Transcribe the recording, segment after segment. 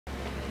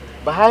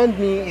Behind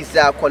me is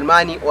the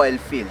Kolmani oil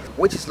field,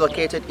 which is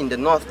located in the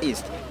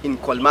northeast in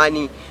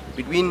Kolmani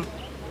between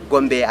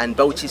Gombe and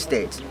Bauchi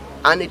states.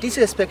 And it is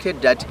expected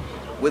that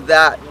with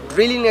the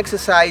drilling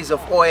exercise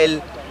of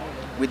oil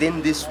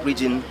within this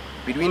region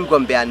between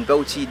Gombe and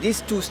Bauchi,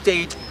 these two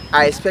states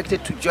are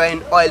expected to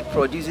join oil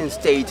producing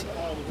states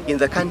in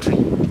the country.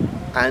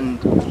 And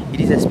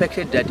it is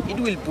expected that it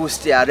will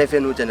boost their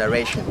revenue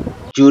generation.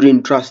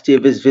 During Trust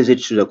TV's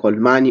visit to the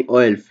Kolmani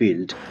oil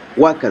field,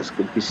 workers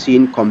could be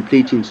seen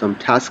completing some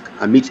tasks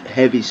amid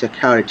heavy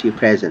security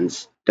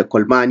presence. The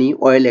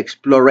Kolmani oil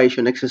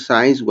exploration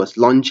exercise was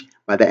launched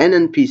by the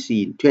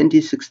NNPC in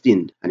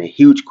 2016, and a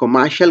huge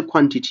commercial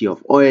quantity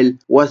of oil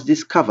was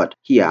discovered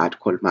here at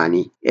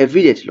Kolmani, a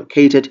village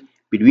located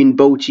between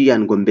Bauchi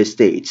and Gombe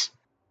states.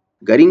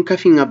 Garin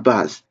Kafin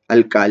Abbas,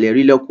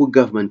 Alkaleri local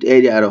government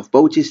area of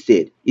Bauchi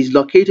state, is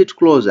located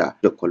closer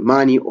to the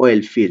Kolmani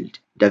oil field.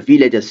 The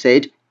villagers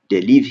said they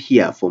live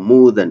here for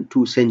more than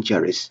 2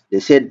 centuries. They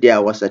said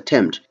there was an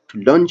attempt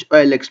to launch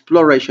oil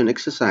exploration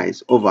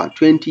exercise over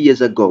 20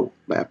 years ago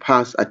by a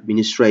past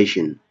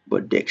administration,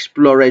 but the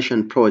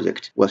exploration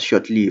project was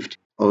short-lived.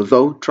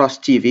 Although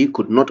Trust TV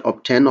could not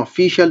obtain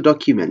official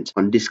documents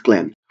on this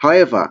claim,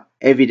 however,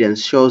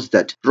 evidence shows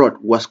that road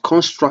was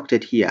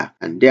constructed here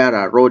and there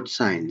are road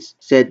signs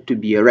said to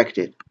be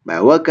erected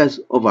by workers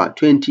over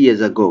 20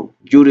 years ago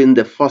during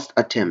the first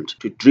attempt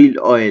to drill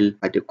oil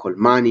at the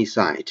Kolmani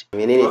site.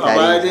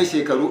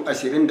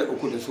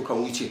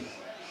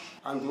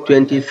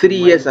 23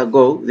 years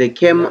ago, they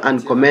came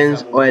and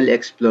commenced oil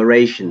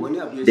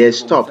exploration. They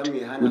stopped.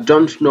 We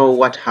don't know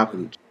what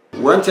happened. It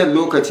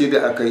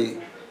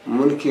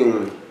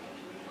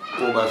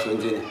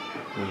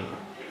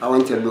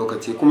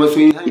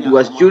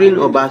was during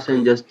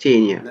Obasanjo's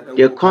tenure.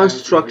 They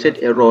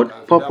constructed a road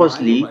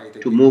purposely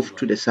to move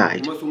to the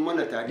site.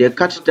 They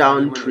cut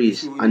down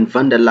trees and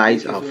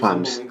vandalized our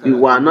farms. We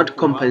were not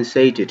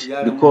compensated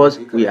because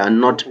we are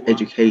not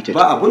educated.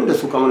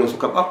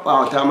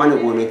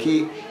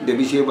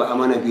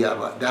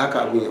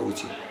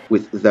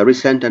 With the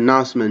recent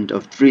announcement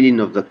of drilling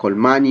of the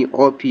Kolmani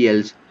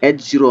OPLs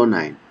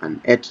 809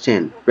 and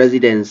 810,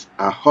 residents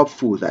are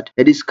hopeful that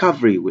the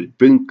discovery will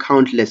bring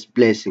countless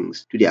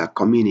blessings to their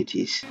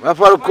communities.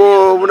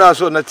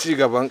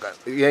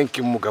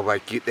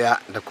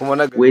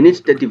 We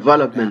need the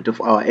development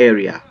of our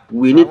area.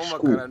 We need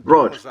school,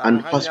 road,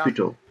 and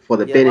hospital for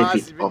the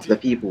benefit of the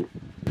people.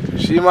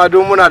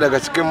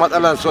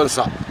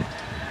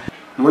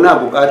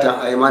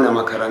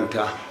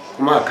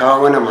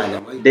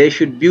 They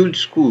should build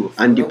school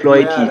and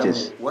deploy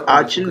teachers.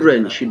 Our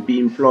children should be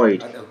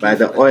employed by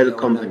the oil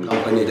company.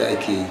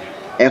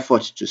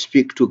 Efforts to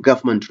speak to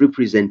government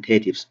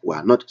representatives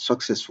were not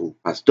successful,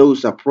 as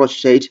those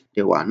approached said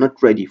they were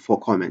not ready for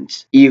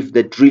comments. If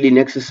the drilling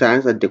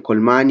exercise at the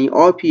Kolmani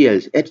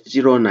OPLs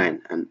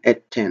 809 and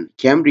 810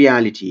 became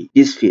reality,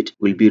 this feat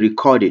will be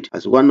recorded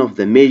as one of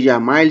the major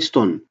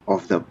milestones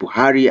of the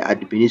Buhari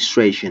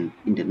administration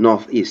in the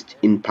Northeast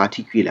in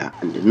particular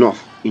and the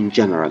North in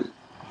general.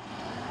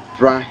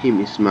 Ibrahim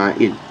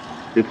Ismail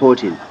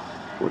reporting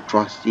for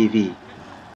Trust TV.